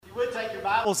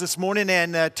Bibles this morning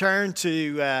and turn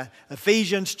to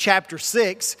Ephesians chapter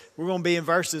 6. We're going to be in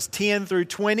verses 10 through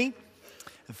 20.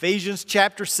 Ephesians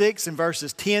chapter 6 and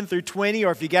verses 10 through 20.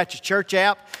 Or if you got your church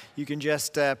app, you can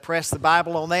just press the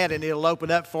Bible on that and it'll open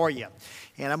up for you.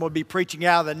 And I'm going to be preaching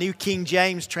out of the New King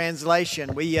James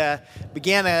translation. We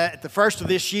began at the first of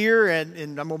this year, and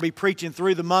I'm going to be preaching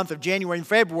through the month of January and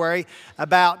February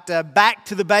about back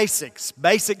to the basics,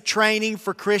 basic training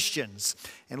for Christians,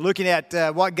 and looking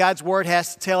at what God's Word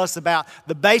has to tell us about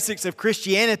the basics of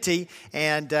Christianity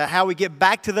and how we get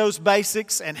back to those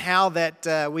basics and how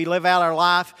that we live out our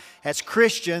life as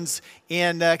Christians.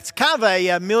 And it's kind of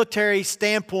a military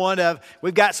standpoint of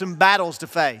we've got some battles to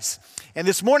face. And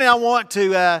this morning I want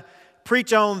to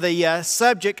preach on the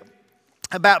subject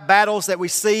about battles that we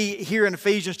see here in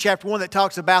Ephesians chapter 1 that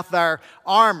talks about our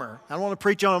armor. I want to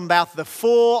preach on about the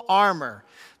full armor.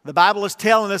 The Bible is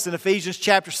telling us in Ephesians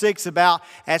chapter 6 about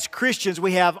as Christians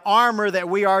we have armor that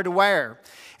we are to wear.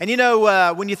 And you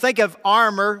know, when you think of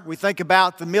armor, we think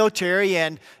about the military.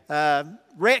 And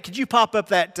Rhett, could you pop up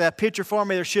that picture for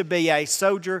me? There should be a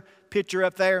soldier picture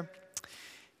up there.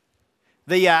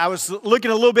 I was looking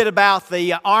a little bit about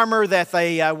the armor that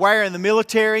they wear in the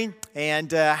military and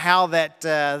how that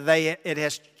it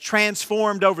has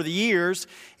transformed over the years.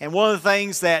 And one of the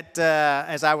things that,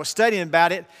 as I was studying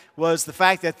about it, was the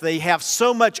fact that they have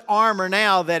so much armor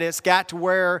now that it's got to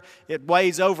where it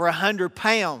weighs over 100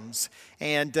 pounds.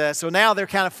 And so now they're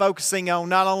kind of focusing on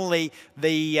not only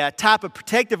the type of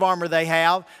protective armor they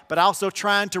have, but also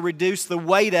trying to reduce the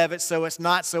weight of it so it's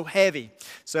not so heavy.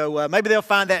 So maybe they'll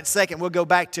find that in a second. We'll go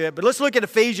back to it. But let's look at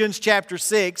Ephesians chapter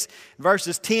 6,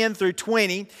 verses 10 through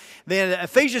 20. Then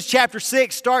Ephesians chapter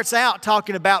 6 starts out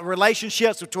talking about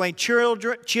relationships between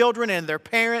children and their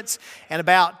parents, and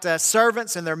about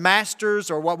servants and their masters,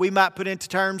 or what we might put into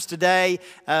terms today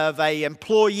of an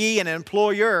employee and an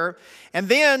employer. And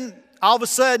then all of a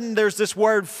sudden, there's this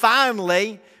word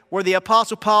finally, where the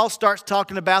Apostle Paul starts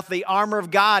talking about the armor of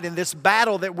God in this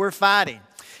battle that we're fighting.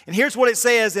 And here's what it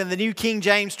says in the New King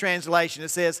James translation. It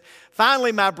says,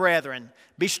 "Finally, my brethren,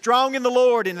 be strong in the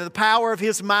Lord and in the power of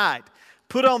His might.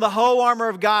 Put on the whole armor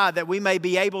of God that we may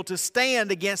be able to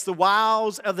stand against the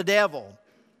wiles of the devil.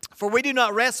 For we do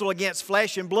not wrestle against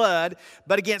flesh and blood,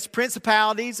 but against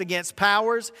principalities, against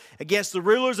powers, against the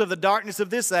rulers of the darkness of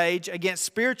this age, against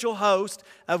spiritual hosts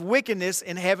of wickedness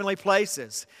in heavenly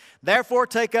places. Therefore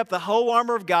take up the whole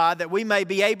armor of God, that we may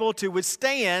be able to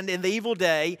withstand in the evil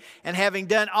day, and having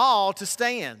done all, to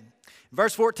stand."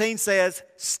 Verse 14 says,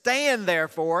 "Stand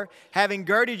therefore, having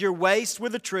girded your waist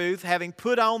with the truth, having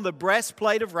put on the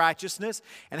breastplate of righteousness,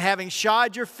 and having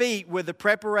shod your feet with the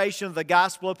preparation of the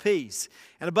gospel of peace.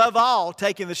 And above all,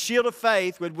 taking the shield of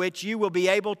faith, with which you will be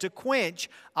able to quench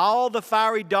all the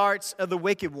fiery darts of the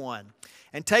wicked one.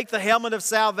 And take the helmet of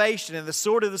salvation and the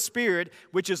sword of the Spirit,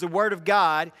 which is the word of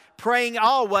God, praying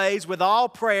always with all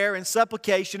prayer and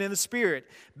supplication in the Spirit,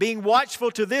 being watchful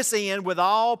to this end with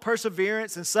all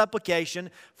perseverance and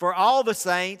supplication for all the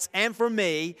saints and for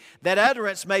me, that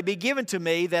utterance may be given to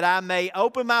me, that I may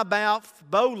open my mouth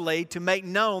boldly to make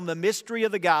known the mystery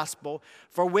of the gospel,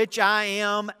 for which I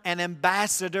am an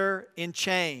ambassador in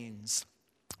chains."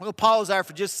 We'll pause there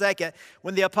for just a second.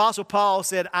 When the Apostle Paul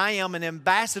said, "I am an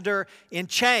ambassador in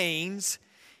chains,"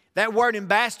 that word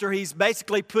ambassador, he's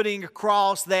basically putting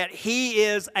across that he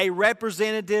is a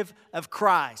representative of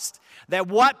Christ. That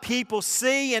what people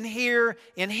see and hear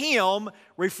in him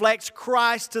reflects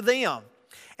Christ to them.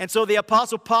 And so the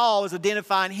Apostle Paul is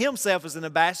identifying himself as an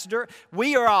ambassador.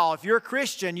 We are all, if you're a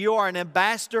Christian, you are an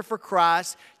ambassador for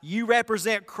Christ. You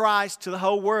represent Christ to the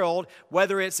whole world,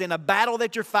 whether it's in a battle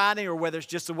that you're fighting or whether it's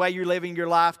just the way you're living your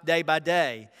life day by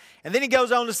day. And then he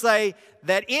goes on to say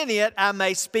that in it I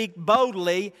may speak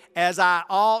boldly as I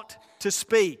ought to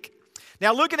speak.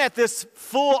 Now, looking at this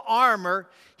full armor,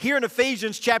 here in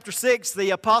Ephesians chapter 6, the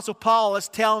Apostle Paul is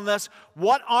telling us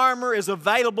what armor is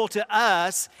available to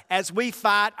us as we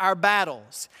fight our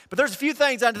battles. But there's a few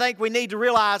things I think we need to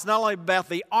realize, not only about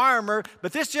the armor,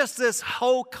 but this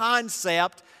whole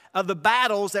concept of the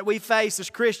battles that we face as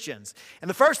Christians. And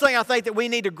the first thing I think that we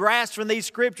need to grasp from these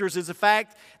scriptures is the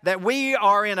fact that we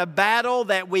are in a battle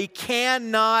that we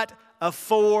cannot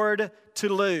afford to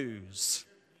lose.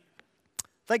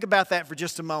 Think about that for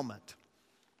just a moment.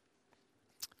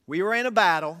 We are in a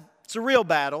battle. It's a real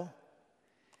battle.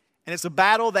 And it's a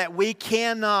battle that we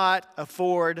cannot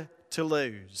afford to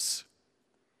lose.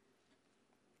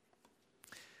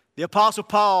 The Apostle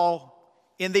Paul,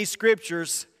 in these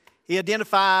scriptures, he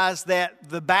identifies that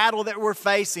the battle that we're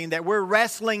facing, that we're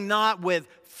wrestling not with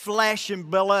flesh and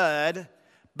blood,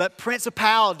 but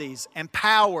principalities and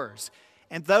powers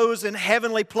and those in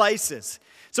heavenly places.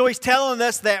 So he's telling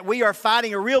us that we are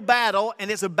fighting a real battle, and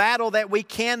it's a battle that we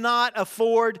cannot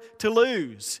afford to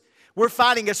lose. We're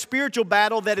fighting a spiritual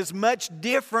battle that is much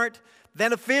different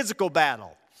than a physical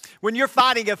battle. When you're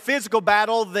fighting a physical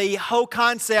battle, the whole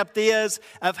concept is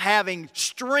of having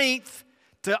strength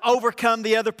to overcome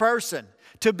the other person,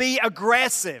 to be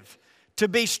aggressive, to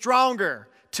be stronger,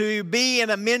 to be in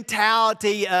a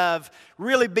mentality of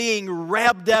really being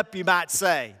revved up, you might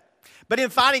say. But in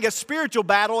fighting a spiritual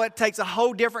battle, it takes a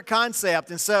whole different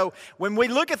concept. And so when we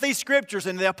look at these scriptures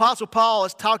and the Apostle Paul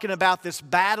is talking about this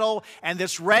battle and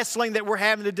this wrestling that we're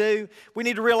having to do, we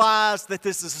need to realize that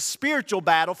this is a spiritual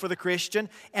battle for the Christian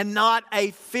and not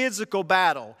a physical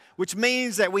battle, which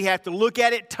means that we have to look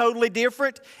at it totally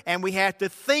different and we have to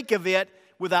think of it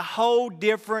with a whole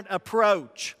different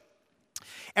approach.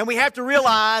 And we have to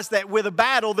realize that with a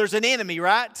battle, there's an enemy,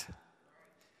 right?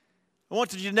 I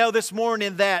want you to know this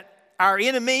morning that our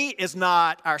enemy is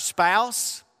not our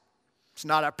spouse, it's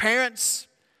not our parents,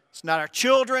 it's not our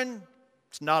children,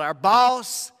 it's not our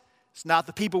boss, it's not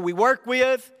the people we work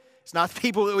with, it's not the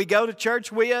people that we go to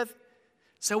church with.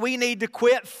 So we need to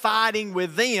quit fighting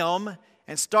with them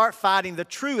and start fighting the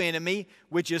true enemy,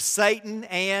 which is Satan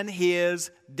and his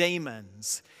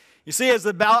demons. You see, as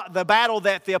the battle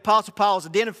that the Apostle Paul is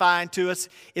identifying to us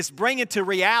is bringing to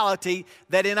reality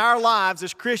that in our lives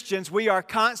as Christians, we are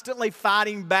constantly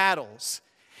fighting battles.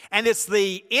 And it's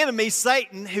the enemy,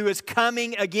 Satan, who is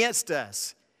coming against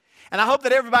us. And I hope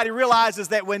that everybody realizes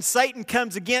that when Satan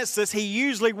comes against us, he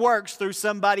usually works through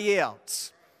somebody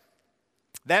else.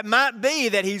 That might be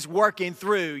that he's working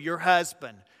through your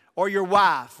husband or your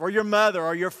wife or your mother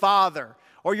or your father,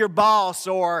 or your boss,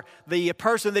 or the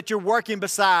person that you're working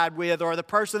beside with, or the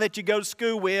person that you go to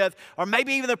school with, or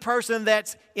maybe even the person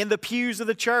that's in the pews of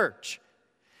the church.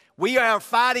 We are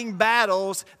fighting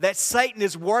battles that Satan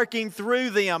is working through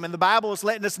them. And the Bible is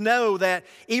letting us know that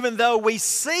even though we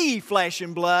see flesh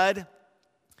and blood,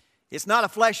 it's not a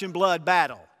flesh and blood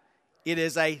battle. It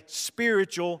is a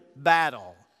spiritual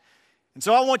battle. And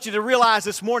so I want you to realize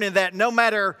this morning that no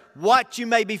matter what you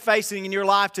may be facing in your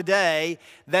life today,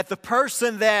 that the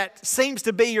person that seems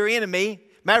to be your enemy,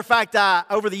 matter of fact,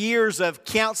 over the years of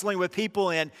counseling with people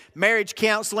in marriage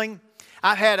counseling,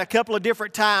 I've had a couple of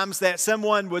different times that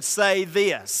someone would say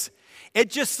this: it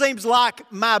just seems like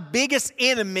my biggest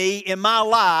enemy in my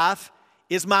life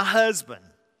is my husband.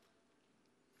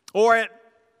 Or it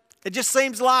just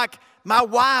seems like my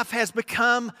wife has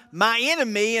become my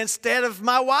enemy instead of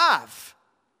my wife.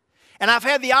 And I've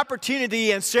had the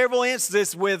opportunity in several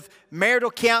instances with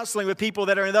marital counseling with people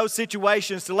that are in those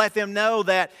situations to let them know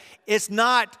that it's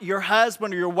not your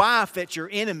husband or your wife that's your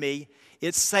enemy.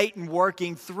 It's Satan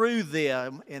working through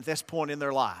them at this point in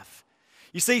their life.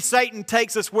 You see, Satan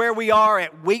takes us where we are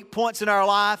at weak points in our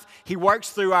life. He works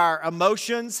through our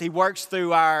emotions. He works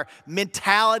through our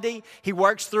mentality. He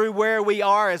works through where we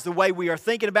are as the way we are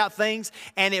thinking about things.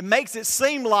 And it makes it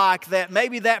seem like that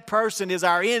maybe that person is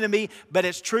our enemy, but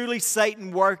it's truly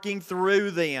Satan working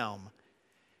through them.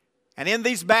 And in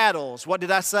these battles, what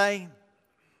did I say?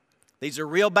 These are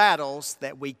real battles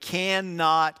that we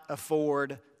cannot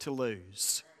afford to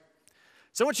lose.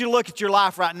 So I want you to look at your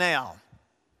life right now.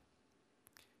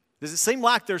 Does it seem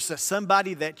like there's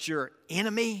somebody that's your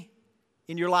enemy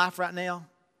in your life right now?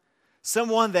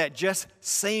 Someone that just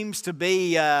seems to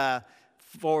be,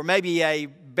 for maybe a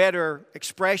better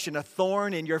expression, a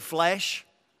thorn in your flesh?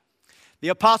 The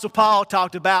Apostle Paul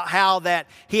talked about how that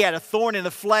he had a thorn in the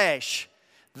flesh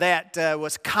that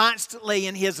was constantly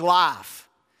in his life.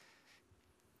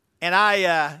 And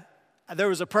there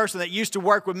was a person that used to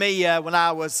work with me when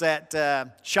I was at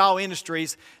Shaw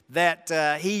Industries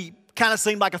that he kind of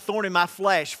seemed like a thorn in my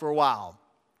flesh for a while.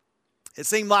 It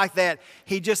seemed like that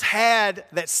he just had,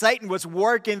 that Satan was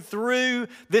working through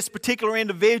this particular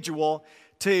individual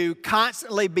to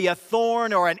constantly be a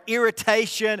thorn or an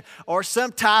irritation or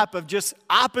some type of just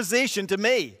opposition to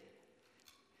me.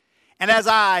 And as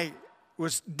I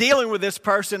was dealing with this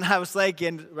person, I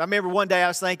remember one day I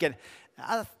was thinking,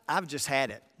 I've just had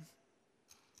it.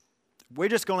 We're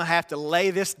just going to have to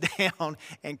lay this down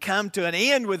and come to an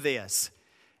end with this.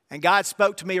 And God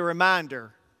spoke to me a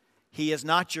reminder, he is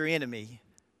not your enemy,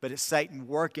 but it's Satan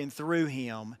working through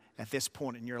him at this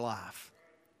point in your life.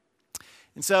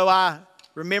 And so I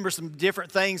remember some different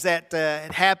things that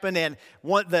had happened, and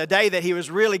the day that he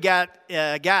was really got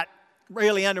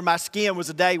really under my skin was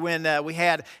the day when we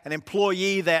had an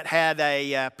employee that had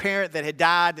a parent that had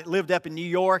died that lived up in New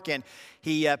York, and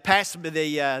he passed me,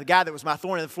 the guy that was my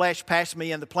thorn in the flesh passed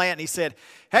me in the plant, and he said,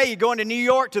 "Hey, you going to New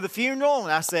York to the funeral?"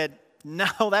 And I said, "No,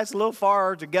 that's a little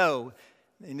far to go.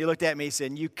 And he looked at me and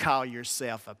said, "You call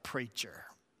yourself a preacher."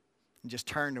 And just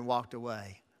turned and walked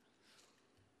away.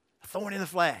 A thorn in the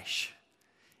flesh.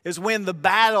 It was when the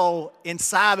battle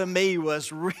inside of me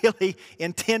was really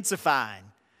intensifying.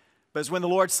 But it's when the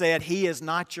Lord said, "He is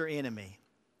not your enemy.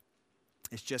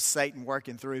 It's just Satan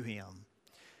working through him."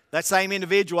 That same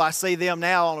individual, I see them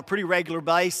now on a pretty regular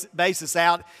basis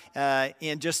out and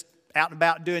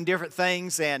about doing different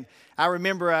things. And I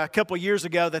remember a couple of years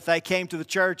ago that they came to the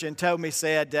church and told me,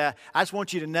 said, "I just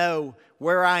want you to know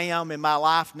where I am in my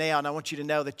life now, and I want you to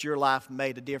know that your life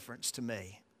made a difference to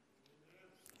me."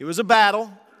 It was a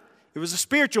battle. It was a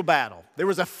spiritual battle. There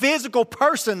was a physical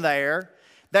person there.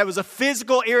 That was a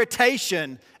physical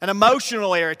irritation, an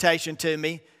emotional irritation to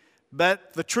me.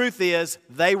 But the truth is,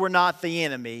 they were not the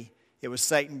enemy. It was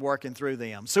Satan working through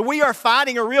them. So we are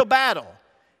fighting a real battle.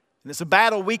 And it's a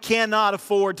battle we cannot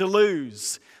afford to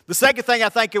lose. The second thing I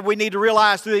think that we need to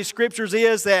realize through these scriptures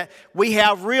is that we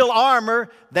have real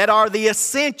armor that are the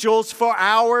essentials for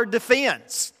our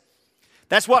defense.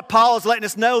 That's what Paul is letting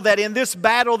us know, that in this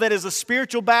battle that is a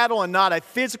spiritual battle and not a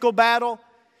physical battle,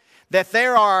 that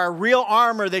there are real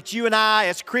armor that you and I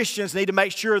as Christians need to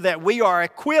make sure that we are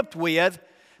equipped with,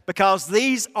 because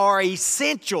these are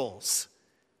essentials.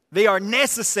 They are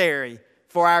necessary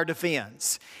for our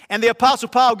defense. And the Apostle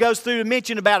Paul goes through to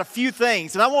mention about a few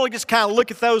things. And I want to just kind of look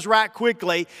at those right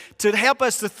quickly to help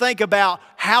us to think about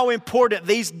how important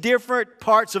these different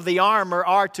parts of the armor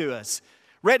are to us.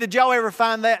 Rhett, did y'all ever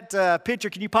find that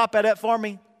picture? Can you pop that up for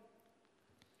me?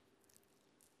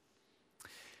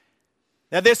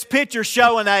 Now, this picture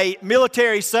showing a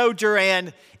military soldier,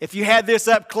 and if you had this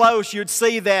up close, you'd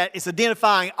see that it's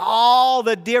identifying all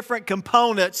the different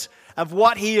components of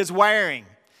what he is wearing.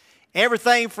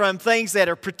 Everything from things that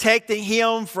are protecting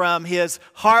him from his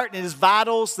heart and his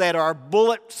vitals that are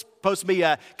supposed to be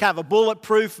a kind of a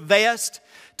bulletproof vest,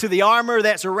 to the armor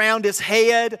that's around his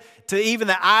head, to even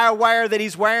the eyewear that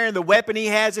he's wearing, the weapon he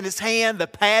has in his hand, the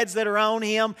pads that are on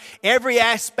him. Every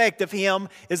aspect of him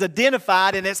is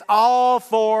identified, and it's all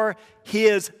for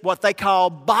his, what they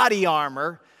call body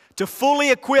armor, to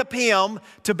fully equip him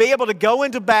to be able to go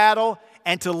into battle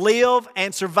and to live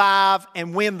and survive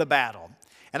and win the battle.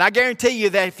 And I guarantee you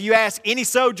that if you ask any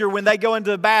soldier when they go into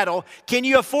the battle, "Can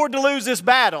you afford to lose this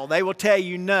battle?" they will tell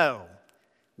you, "No,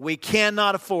 we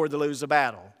cannot afford to lose the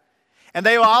battle." And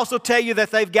they will also tell you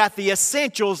that they've got the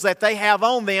essentials that they have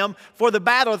on them for the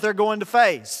battle that they're going to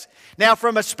face. Now,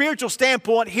 from a spiritual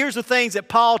standpoint, here's the things that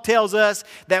Paul tells us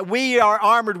that we are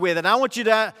armored with. And I want you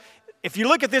to, if you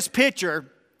look at this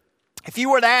picture, if you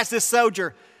were to ask this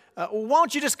soldier, "Why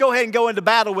don't you just go ahead and go into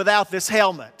battle without this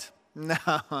helmet?" "No,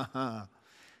 I'm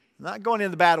not going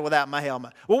into battle without my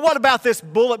helmet." "Well, what about this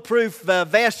bulletproof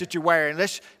vest that you're wearing? Why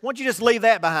don't you just leave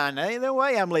that behind?" "Ain't no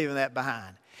way I'm leaving that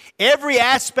behind." Every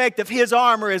aspect of his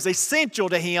armor is essential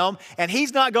to him, and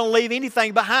he's not going to leave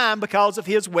anything behind because of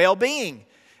his well-being.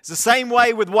 It's the same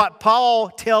way with what Paul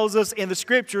tells us in the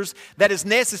Scriptures that is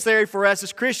necessary for us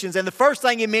as Christians. And the first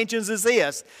thing he mentions is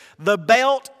this: the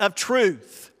belt of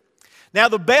truth. Now,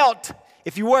 the belt,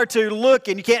 if you were to look,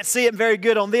 and you can't see it very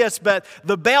good on this, but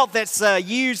the belt that's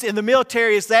used in the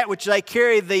military is that which they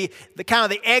carry the kind of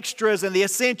the extras and the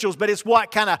essentials, but it's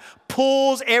what kind of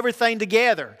pulls everything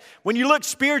together. When you look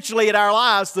spiritually at our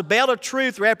lives, the belt of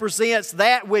truth represents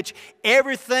that which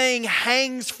everything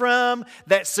hangs from,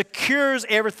 that secures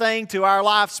everything to our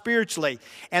life spiritually.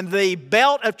 And the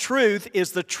belt of truth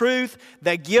is the truth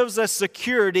that gives us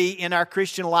security in our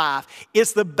Christian life.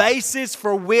 It's the basis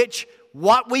for which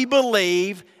what we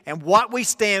believe and what we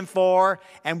stand for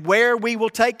and where we will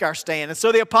take our stand. And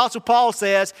so the Apostle Paul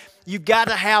says you've got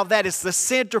to have that as the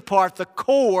center part, the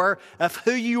core of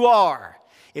who you are.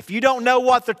 If you don't know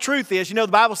what the truth is, you know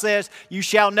the Bible says you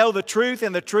shall know the truth,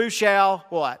 and the truth shall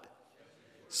what?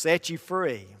 Set you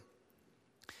free.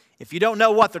 If you don't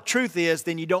know what the truth is,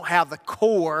 then you don't have the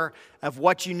core of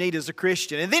what you need as a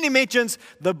Christian. And then he mentions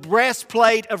the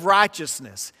breastplate of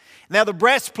righteousness. Now, the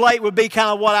breastplate would be kind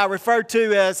of what I refer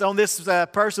to as, on this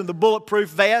person, the bulletproof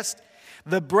vest.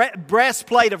 The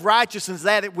breastplate of righteousness,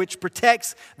 that which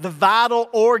protects the vital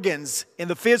organs in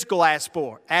the physical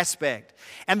aspect.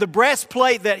 And the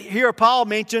breastplate that here Paul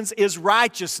mentions is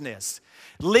righteousness.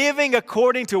 Living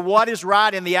according to what is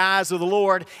right in the eyes of the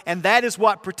Lord, and that is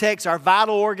what protects our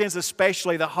vital organs,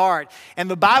 especially the heart. And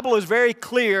the Bible is very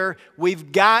clear,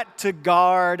 we've got to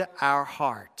guard our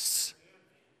hearts.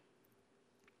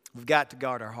 We've got to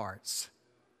guard our hearts.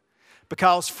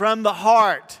 Because from the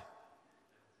heart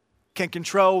can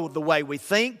control the way we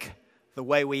think, the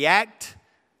way we act,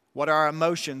 what our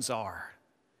emotions are.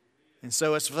 And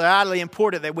so it's vitally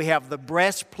important that we have the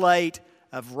breastplate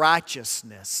of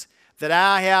righteousness. that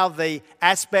I have the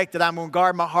aspect that I'm going to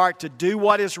guard my heart to do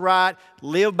what is right,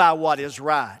 live by what is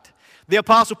right. The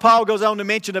Apostle Paul goes on to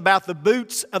mention about the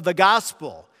boots of the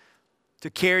gospel to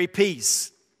carry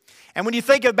peace. And when you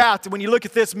think about, when you look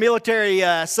at this military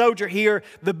soldier here,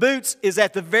 the boots is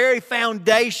at the very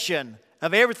foundation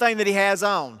of everything that he has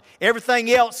on.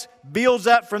 Everything else builds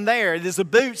up from there. It is the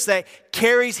boots that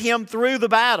carries him through the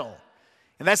battle.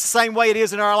 And that's the same way it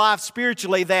is in our life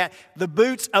spiritually, that the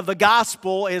boots of the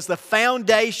gospel is the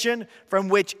foundation from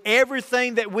which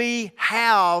everything that we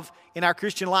have in our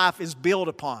Christian life is built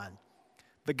upon.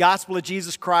 The gospel of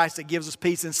Jesus Christ that gives us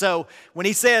peace. And so when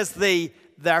he says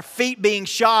our feet being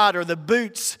shod, or the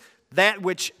boots, that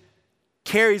which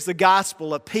carries the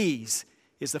gospel of peace,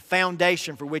 is the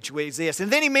foundation for which we exist.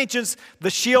 And then he mentions the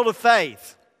shield of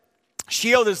faith.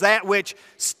 Shield is that which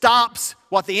stops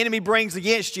what the enemy brings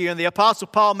against you. And the Apostle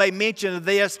Paul made mention of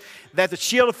this, that the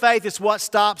shield of faith is what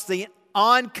stops the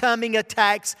oncoming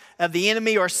attacks of the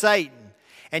enemy or Satan.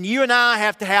 And you and I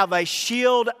have to have a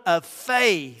shield of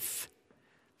faith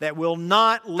that will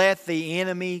not let the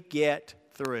enemy get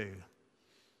through.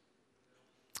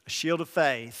 A shield of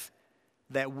faith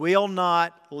that will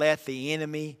not let the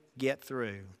enemy get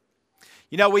through.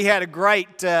 You know, we had a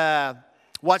great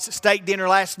steak dinner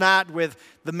last night with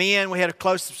the men. We had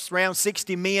around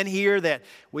 60 men here that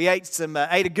we ate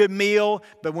a good meal.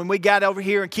 But when we got over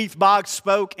here and Keith Boggs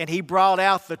spoke and he brought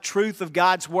out the truth of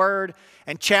God's Word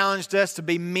and challenged us to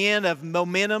be men of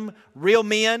momentum, real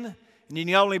men. And you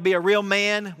can only be a real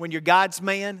man when you're God's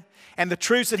man. And the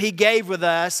truths that he gave with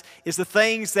us is the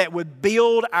things that would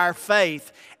build our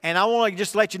faith. And I want to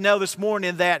just let you know this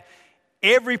morning that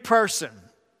every person,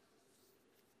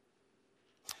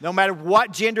 no matter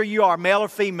what gender you are, male or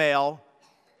female,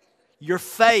 your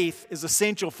faith is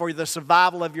essential for the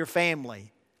survival of your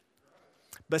family.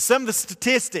 But some of the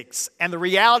statistics and the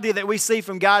reality that we see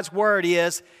from God's Word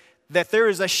is that there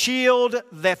is a shield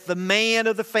that the man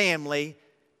of the family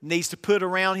needs to put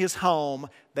around his home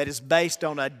that is based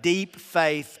on a deep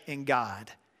faith in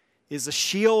God. It is a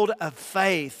shield of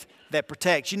faith that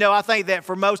protects. You know, I think that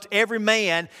for most every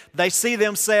man, they see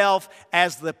themselves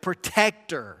as the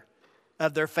protector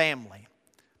of their family,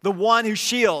 the one who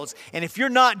shields. And if you're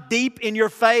not deep in your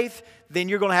faith, then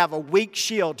you're going to have a weak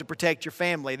shield to protect your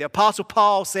family. The Apostle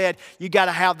Paul said you got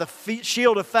to have the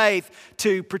shield of faith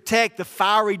to protect the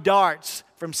fiery darts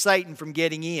from Satan from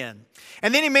getting in.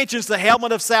 And then he mentions the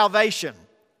helmet of salvation.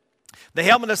 The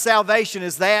helmet of salvation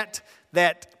is that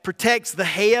protects the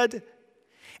head.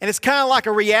 And it's kind of like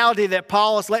a reality that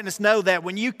Paul is letting us know that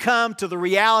when you come to the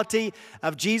reality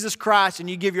of Jesus Christ and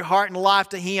you give your heart and life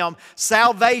to Him,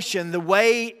 salvation, the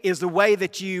way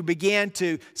that you begin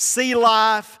to see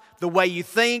life, the way you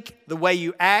think, the way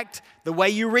you act, the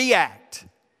way you react.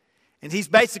 And he's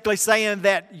basically saying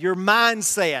that your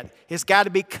mindset has got to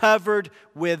be covered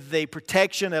with the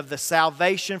protection of the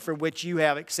salvation for which you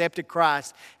have accepted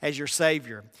Christ as your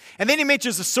Savior. And then he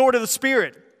mentions the sword of the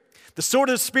Spirit. The sword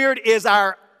of the Spirit is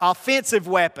our offensive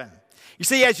weapon. You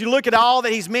see, as you look at all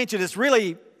that he's mentioned, it's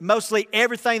really mostly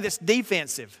everything that's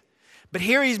defensive. But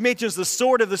here he mentions the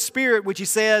sword of the Spirit, which he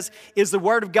says is the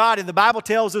Word of God. And the Bible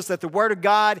tells us that the Word of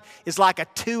God is like a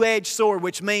two-edged sword,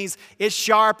 which means it's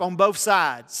sharp on both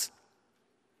sides.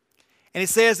 And it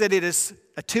says that it is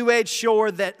a two-edged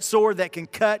sword that can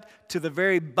cut to the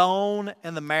very bone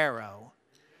and the marrow.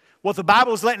 Well, the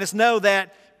Bible is letting us know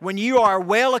that when you are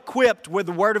well equipped with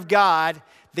the Word of God,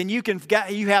 then you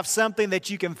have something that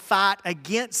you can fight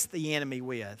against the enemy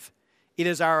with. It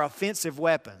is our offensive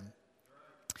weapon.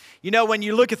 You know, when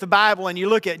you look at the Bible and you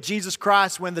look at Jesus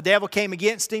Christ, when the devil came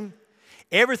against Him,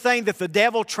 everything that the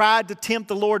devil tried to tempt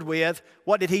the Lord with,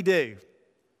 what did he do?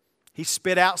 He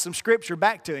spit out some scripture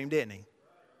back to him, didn't he?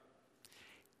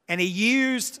 And he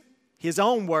used his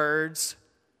own words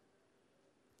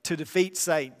to defeat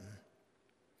Satan.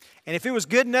 And if it was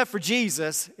good enough for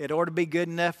Jesus, it ought to be good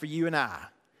enough for you and I.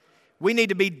 We need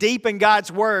to be deep in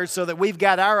God's Word so that we've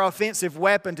got our offensive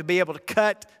weapon to be able to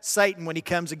cut Satan when he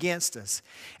comes against us.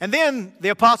 And then the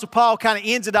Apostle Paul kind of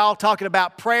ends it all talking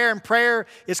about prayer. And prayer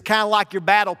is kind of like your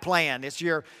battle plan. It's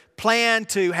your plan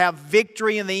to have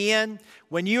victory in the end.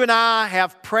 When you and I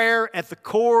have prayer at the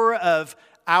core of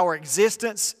our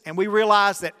existence, and we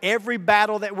realize that every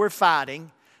battle that we're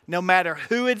fighting, no matter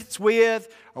who it's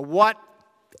with or what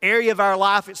area of our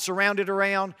life it's surrounded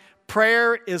around,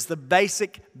 prayer is the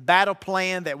basic battle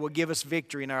plan that will give us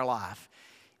victory in our life.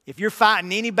 If you're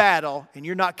fighting any battle and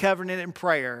you're not covering it in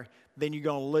prayer, then you're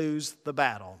going to lose the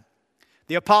battle.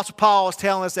 The Apostle Paul is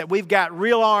telling us that we've got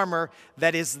real armor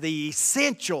that is the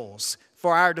essentials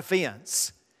for our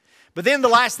defense. But then the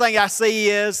last thing I see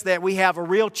is that we have a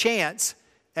real chance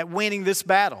at winning this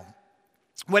battle.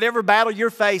 Whatever battle you're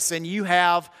facing, you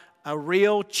have a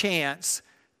real chance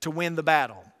to win the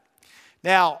battle.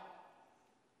 Now,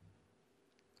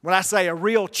 when I say a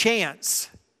real chance,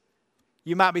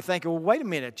 you might be thinking, well, wait a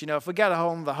minute. If we got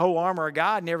on the whole armor of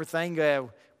God and everything,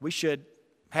 we should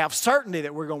have certainty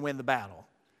that we're going to win the battle.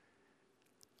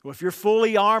 Well, if you're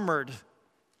fully armored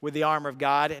with the armor of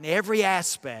God in every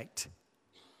aspect,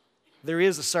 there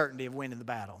is a certainty of winning the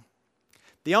battle.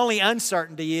 The only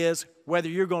uncertainty is whether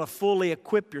you're going to fully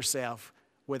equip yourself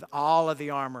with all of the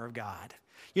armor of God.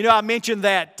 I mentioned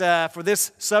that for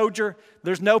this soldier,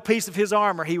 there's no piece of his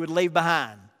armor he would leave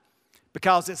behind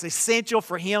because it's essential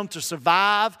for him to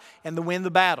survive and to win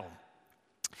the battle.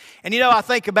 And I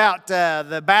think about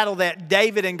the battle that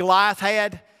David and Goliath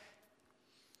had.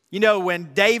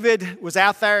 When David was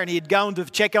out there and he had gone to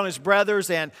check on his brothers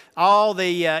and all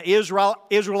the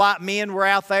Israelite men were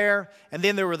out there, and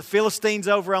then there were the Philistines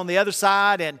over on the other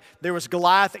side, and there was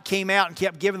Goliath that came out and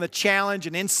kept giving the challenge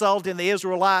and insulting the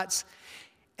Israelites.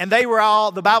 And they were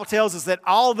all, the Bible tells us that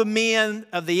all the men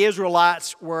of the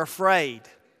Israelites were afraid.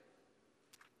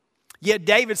 Yet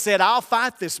David said, I'll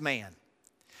fight this man.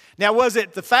 Now, was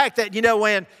it the fact that,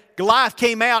 when Goliath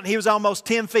came out and he was almost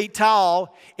 10 feet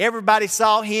tall, everybody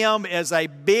saw him as a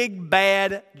big,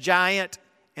 bad giant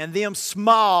and them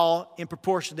small in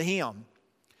proportion to him?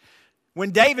 When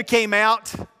David came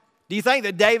out, do you think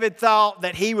that David thought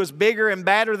that he was bigger and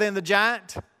badder than the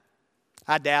giant?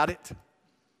 I doubt it.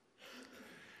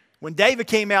 When David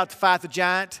came out to fight the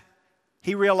giant,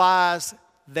 he realized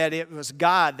that it was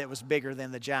God that was bigger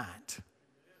than the giant.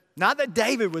 Not that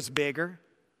David was bigger,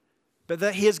 but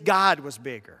that his God was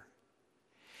bigger.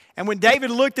 And when David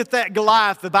looked at that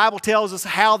Goliath, the Bible tells us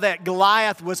how that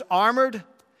Goliath was armored,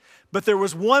 but there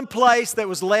was one place that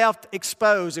was left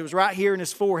exposed. It was right here in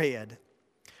his forehead.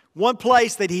 One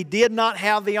place that he did not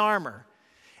have the armor.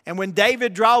 And when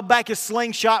David drew back his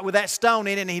slingshot with that stone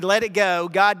in it and he let it go,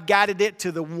 God guided it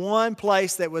to the one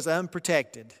place that was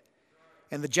unprotected.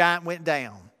 And the giant went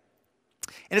down.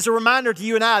 And it's a reminder to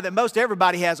you and I that most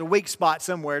everybody has a weak spot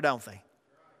somewhere, don't they?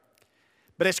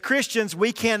 But as Christians,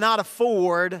 we cannot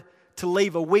afford to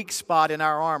leave a weak spot in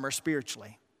our armor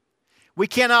spiritually. We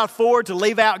cannot afford to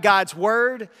leave out God's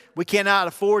Word. We cannot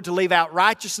afford to leave out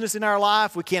righteousness in our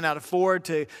life. We cannot afford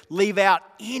to leave out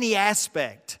any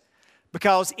aspect.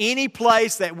 Because any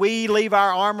place that we leave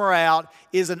our armor out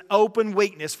is an open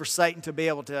weakness for Satan to be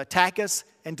able to attack us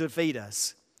and to defeat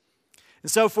us. And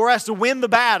so for us to win the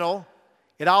battle,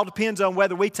 it all depends on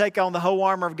whether we take on the whole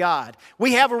armor of God.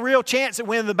 We have a real chance at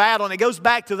winning the battle, and it goes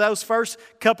back to those first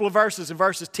couple of verses in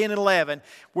verses 10 and 11,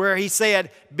 where he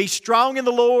said, be strong in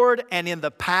the Lord and in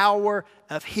the power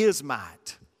of His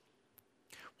might.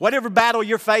 Whatever battle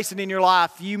you're facing in your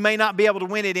life, you may not be able to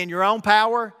win it in your own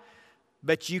power,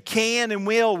 but you can and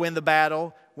will win the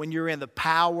battle when you're in the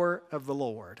power of the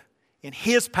Lord, in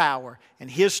His power and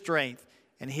His strength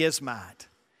and His might.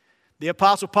 The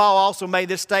Apostle Paul also made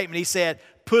this statement. He said,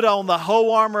 put on the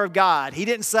whole armor of God. He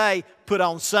didn't say put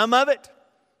on some of it.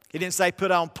 He didn't say put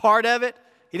on part of it.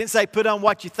 He didn't say put on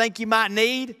what you think you might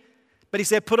need. But he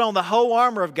said put on the whole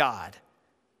armor of God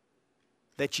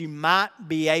that you might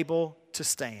be able to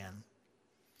stand.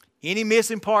 Any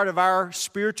missing part of our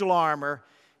spiritual armor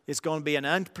is going to be an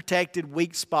unprotected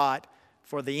weak spot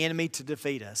for the enemy to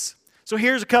defeat us. So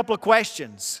here's a couple of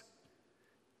questions.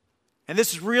 And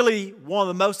this is really one of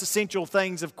the most essential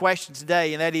things of questions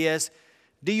today, and that is,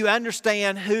 do you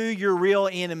understand who your real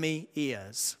enemy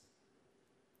is?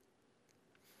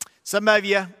 Some of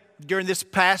you, during this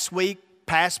past week,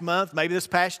 past month, maybe this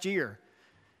past year,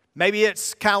 maybe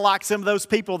it's kind of like some of those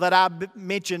people that I've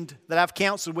mentioned, that I've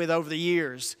counseled with over the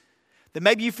years, that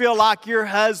maybe you feel like your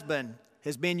husband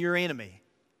has been your enemy.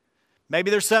 Maybe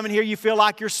there's some in here you feel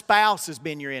like your spouse has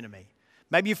been your enemy.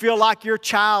 Maybe you feel like your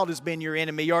child has been your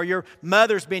enemy, or your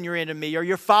mother's been your enemy, or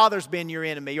your father's been your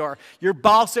enemy, or your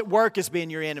boss at work has been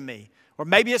your enemy. Or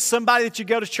maybe it's somebody that you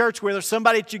go to church with, or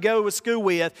somebody that you go to school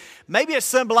with. Maybe it's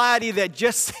somebody that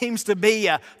just seems to be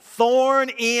a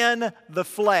thorn in the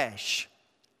flesh.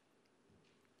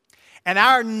 And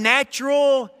our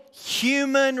natural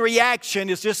human reaction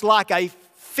is just like a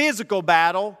physical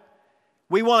battle.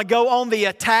 We want to go on the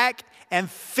attack and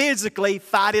physically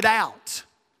fight it out.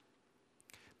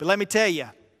 But let me tell you,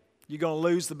 you're going to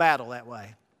lose the battle that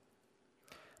way.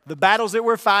 The battles that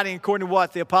we're fighting, according to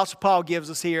what the Apostle Paul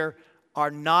gives us here, are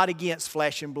not against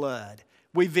flesh and blood.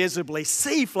 We visibly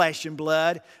see flesh and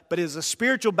blood, but it is a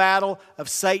spiritual battle of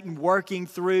Satan working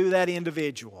through that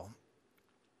individual.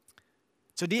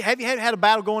 So have you had a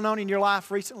battle going on in your life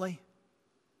recently?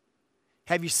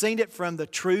 Have you seen it from the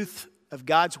truth of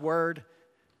God's Word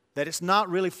that it's not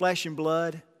really flesh and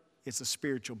blood, it's a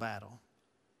spiritual battle?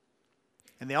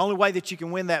 And the only way that you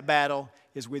can win that battle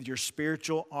is with your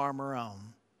spiritual armor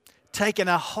on. Taking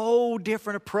a whole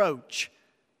different approach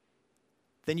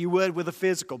than you would with a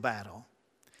physical battle.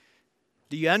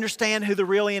 Do you understand who the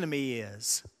real enemy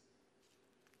is?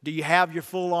 Do you have your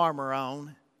full armor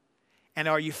on? And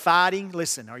are you fighting,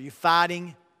 listen, are you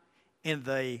fighting in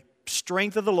the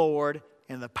strength of the Lord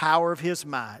and the power of His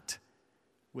might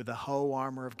with the whole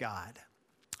armor of God?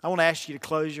 I want to ask you to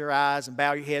close your eyes and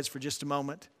bow your heads for just a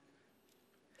moment.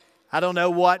 I don't know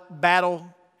what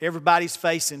battle everybody's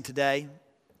facing today,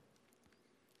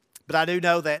 but I do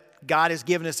know that God has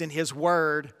given us in His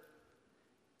Word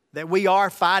that we are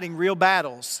fighting real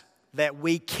battles that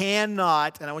we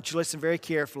cannot, and I want you to listen very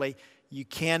carefully, you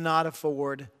cannot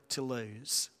afford to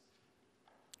lose.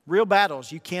 Real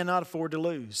battles you cannot afford to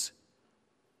lose.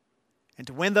 And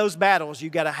to win those battles,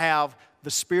 you've got to have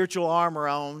the spiritual armor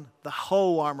on, the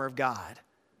whole armor of God.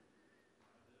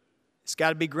 It's got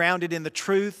to be grounded in the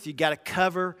truth. You've got to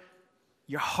cover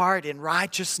your heart in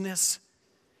righteousness.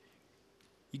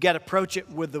 You've got to approach it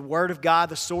with the Word of God,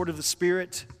 the sword of the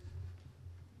Spirit.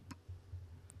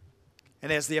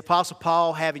 And as the Apostle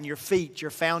Paul, having your feet,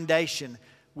 your foundation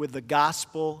with the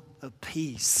gospel of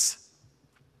peace.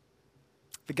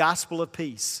 The gospel of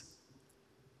peace.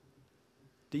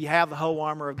 Do you have the whole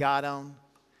armor of God on?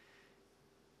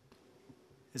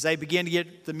 As they begin to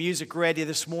get the music ready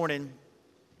this morning,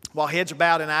 while heads are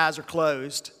bowed and eyes are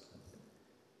closed,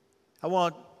 I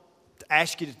want to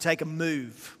ask you to take a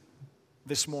move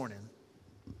this morning.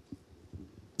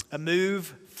 A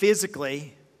move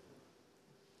physically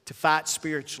to fight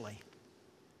spiritually.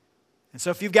 And so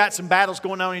if you've got some battles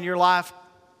going on in your life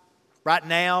right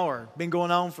now or been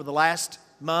going on for the last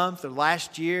month or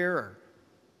last year or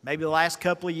maybe the last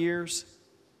couple of years,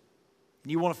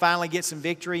 and you want to finally get some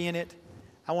victory in it,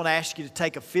 I want to ask you to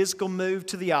take a physical move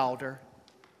to the altar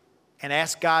and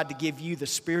ask God to give you the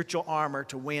spiritual armor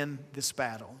to win this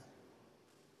battle.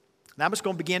 And I'm just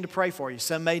going to begin to pray for you.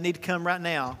 Some may need to come right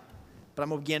now, but I'm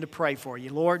going to begin to pray for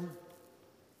you. Lord,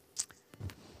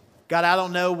 God, I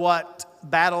don't know what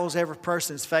battles every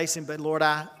person is facing, but Lord,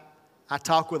 I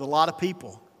talk with a lot of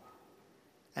people.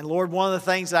 And Lord, one of the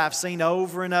things that I've seen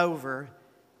over and over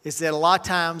is that a lot of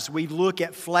times we look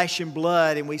at flesh and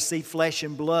blood and we see flesh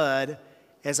and blood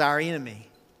as our enemy.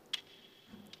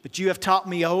 But you have taught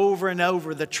me over and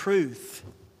over the truth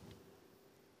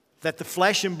that the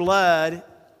flesh and blood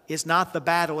is not the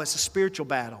battle, it's a spiritual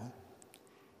battle.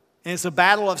 And it's a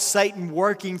battle of Satan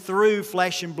working through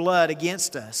flesh and blood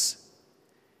against us.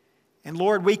 And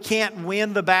Lord, we can't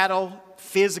win the battle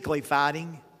physically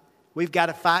fighting. We've got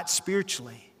to fight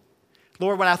spiritually.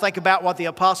 Lord, when I think about what the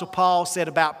Apostle Paul said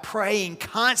about praying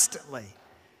constantly,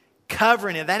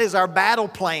 covering it, that is our battle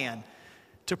plan,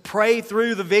 to pray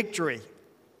through the victory.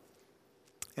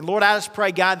 And Lord, I just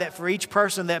pray, God, that for each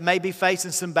person that may be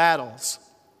facing some battles,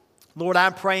 Lord,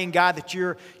 I'm praying, God, that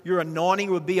your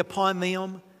anointing would be upon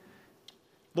them.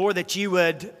 Lord, that you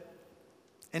would,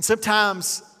 and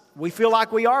sometimes we feel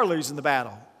like we are losing the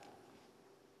battle.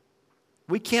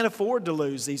 We can't afford to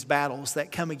lose these battles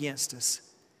that come against us.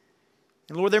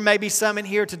 And Lord, there may be some in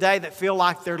here today that feel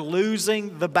like they're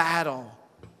losing the battle.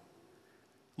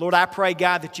 Lord, I pray,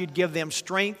 God, that you'd give them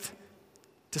strength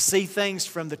to see things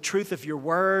from the truth of your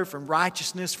word, from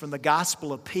righteousness, from the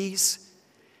gospel of peace.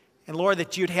 And Lord,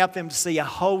 that you'd help them to see a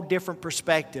whole different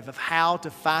perspective of how to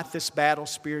fight this battle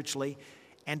spiritually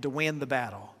and to win the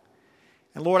battle.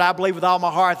 And Lord, I believe with all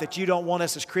my heart that you don't want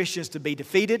us as Christians to be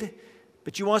defeated,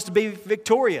 but you want us to be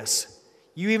victorious.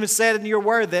 You even said in your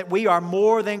word that we are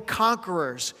more than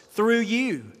conquerors through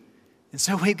you. And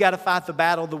so we've got to fight the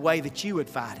battle the way that you would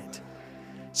fight it.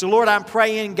 So Lord, I'm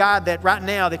praying, God, that right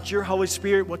now that your Holy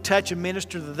Spirit will touch and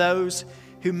minister to those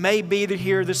who may be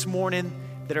here this morning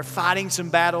that are fighting some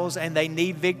battles and they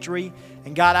need victory.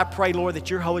 And God, I pray, Lord, that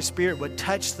your Holy Spirit would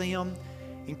touch them,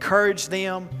 encourage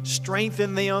them,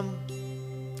 strengthen them.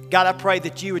 God, I pray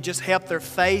that you would just help their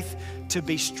faith to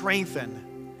be strengthened.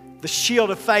 The shield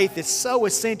of faith is so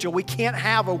essential. We can't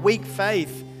have a weak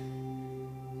faith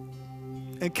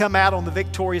and come out on the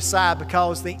victorious side,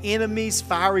 because the enemy's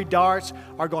fiery darts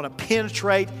are going to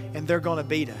penetrate and they're going to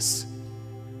beat us.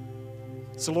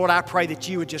 So Lord, I pray that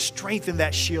you would just strengthen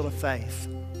that shield of faith.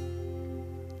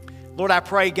 Lord, I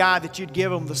pray, God, that you'd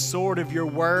give them the sword of your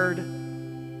word,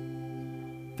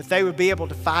 that they would be able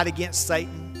to fight against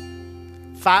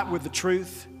Satan, fight with the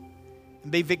truth,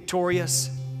 and be victorious.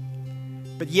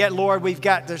 But yet, Lord,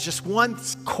 there's just one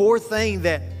core thing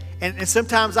that, and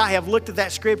sometimes I have looked at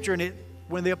that scripture and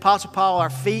when the Apostle Paul, our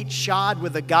feet shod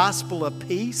with the gospel of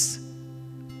peace.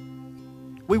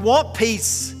 We want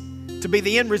peace to be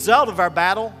the end result of our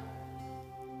battle.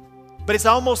 But it's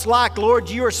almost like, Lord,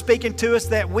 you are speaking to us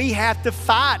that we have to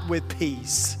fight with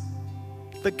peace,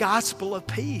 the gospel of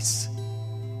peace.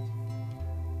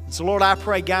 So, Lord, I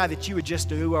pray, God, that you would just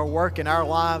do our work in our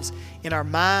lives, in our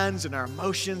minds, in our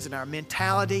emotions, in our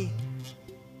mentality.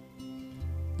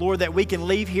 Lord, that we can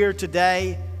leave here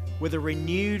today with a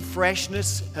renewed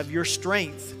freshness of your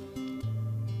strength.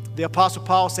 The Apostle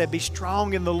Paul said, be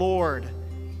strong in the Lord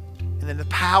and in the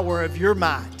power of your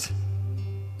might.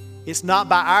 It's not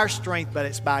by our strength, but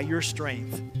it's by your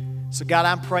strength. So God,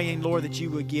 I'm praying, Lord, that you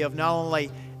would give not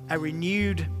only a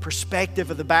renewed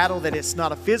perspective of the battle, that it's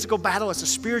not a physical battle, it's a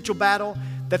spiritual battle,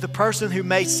 that the person who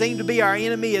may seem to be our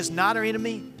enemy is not our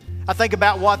enemy. I think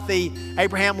about what the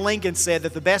Abraham Lincoln said,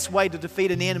 that the best way to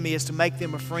defeat an enemy is to make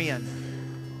them a friend,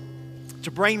 to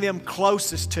bring them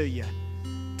closest to you,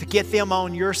 to get them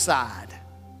on your side.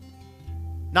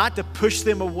 Not to push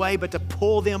them away, but to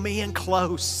pull them in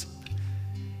close.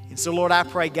 And so, Lord, I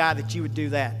pray, God, that you would do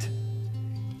that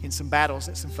in some battles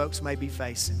that some folks may be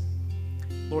facing.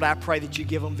 Lord, I pray that you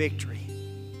give them victory.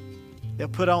 They'll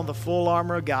put on the full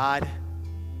armor of God,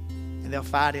 and they'll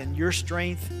fight in your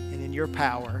strength and in your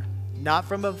power, not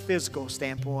from a physical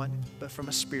standpoint, but from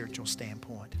a spiritual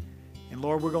standpoint. And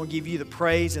Lord, we're going to give you the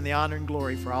praise and the honor and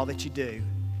glory for all that you do.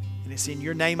 And it's in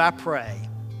your name I pray.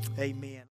 Amen.